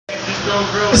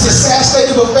It's a sad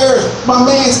state of affairs. My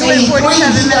man's 83,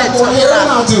 he got more hair than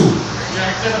I do.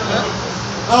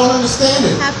 I don't understand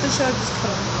it. Half the show just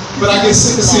cut. But I get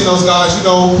sick of seeing those guys, you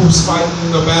know, who's fighting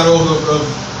in the battle of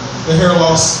the hair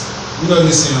loss. You know,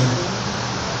 you see them.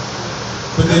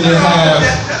 But then they have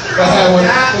what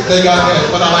they got that,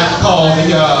 what I like to call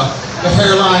the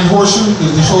hairline horseshoe,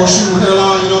 the horseshoe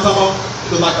hairline, you know what I'm talking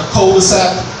about? Look like a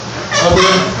cul-de-sac up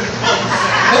there.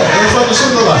 Yeah, that's what the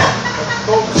shit look like.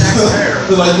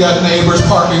 Look like you got neighbors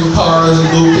parking cars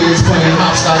and little kids playing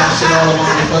hopscotch and shit all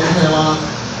along the fucking hairline.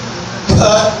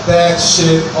 Cut that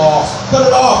shit off. Cut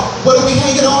it off. What are we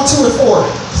hanging on to it for?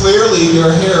 Clearly,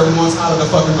 your hair wants out of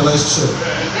the fucking relationship.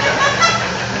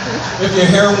 If your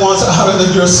hair wants out of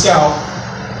your scalp,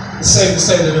 it's safe to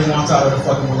say that it wants out of the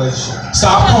fucking relationship.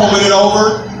 Stop combing it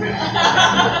over.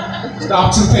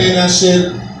 Stop toupeeing that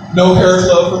shit. No hair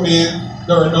club for men.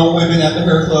 There are no women at the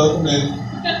hair club for men.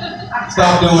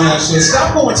 Stop doing that shit.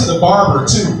 Stop going to the barber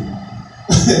too.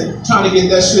 Trying to get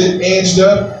that shit edged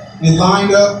up and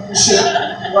lined up and shit,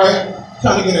 right?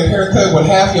 Trying to get a haircut with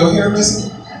half your hair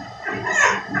missing.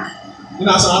 You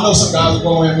know, so I know some guys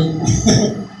go in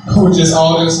with just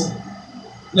all this.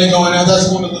 They go in there, they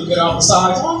just want a little bit off the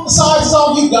sides. Oh, the sides is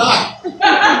all you got.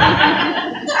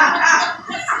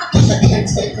 Can't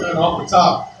take it off the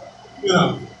top. You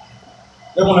know,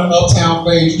 they want an uptown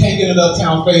fade. You can't get an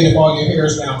uptown fade if all your hair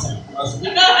is downtown. That's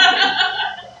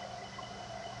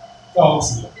all I'm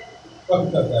saying.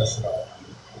 Fucking cut that shit off.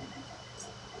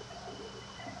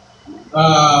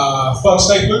 Fuck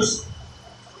staplers.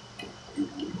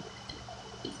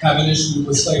 Have an issue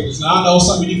with staplers. Now I know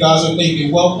some of you guys are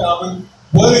thinking, well, Calvin,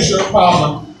 what is your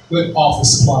problem with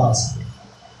office supplies?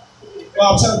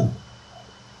 Well, I'll tell you.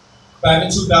 Back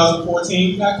in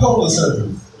 2014, got colon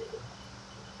surgery.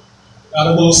 Got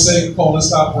a little sick, colon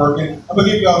stopped working. I'm going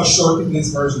to give y'all a short,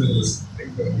 condensed version of this.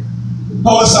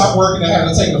 Colon stopped working, I had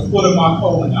to take a foot of my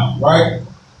colon out, right?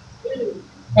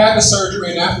 Had the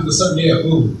surgery, and after the surgery, yeah,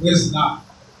 ooh, it's not.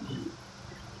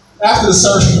 After the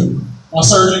surgery, my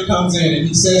surgeon comes in and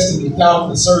he says to me,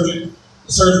 Calvin, the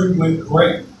surgery went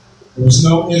great. There was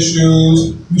no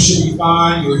issues. You should be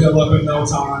fine. You'll heal up in no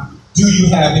time. Do you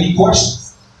have any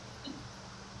questions?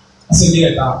 I said,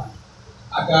 yeah, doc.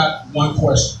 I got one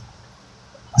question.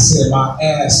 I said, my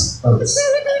ass hurts.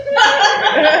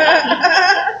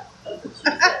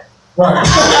 Right.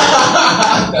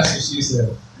 That's what she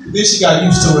said. Then she got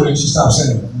used to it and she stopped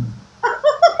saying it.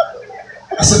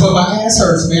 I said, but my ass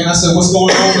hurts, man. I said, what's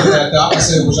going on with that, doc? I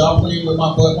said, was y'all playing with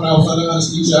my butt when I was under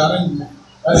anesthesia? I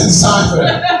didn't sign for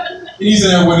that. He's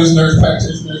in there with his nurse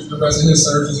practitioners and the rest of his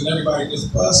surgeons, and everybody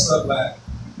just busts up laughing.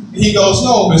 He goes,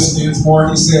 no, Mr. Dinsmore.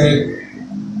 He said,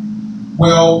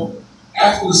 well,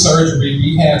 after the surgery,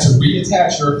 we had to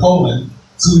reattach your colon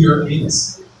to your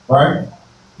anus, right?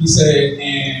 He said,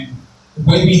 and the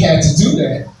way we had to do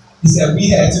that, he said, we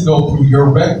had to go through your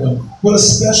rectum with a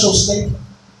special stapler.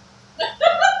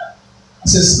 I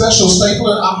said, special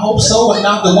stapler? I hope so, and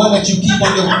not the one that you keep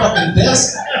on your fucking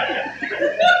desk.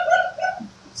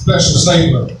 Special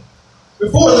stapler.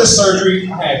 Before this surgery,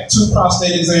 I had 2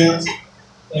 prostate exams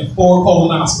and 4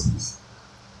 colonoscopies.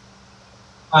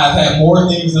 I've had more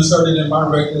things inserted in my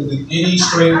rectum than any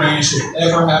straight man should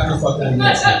ever have to fucking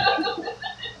admit to.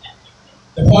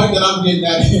 The point that I'm getting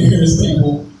at here is,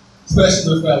 people,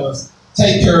 especially the fellas,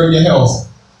 take care of your health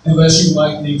unless you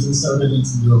like things inserted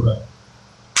into your rectum.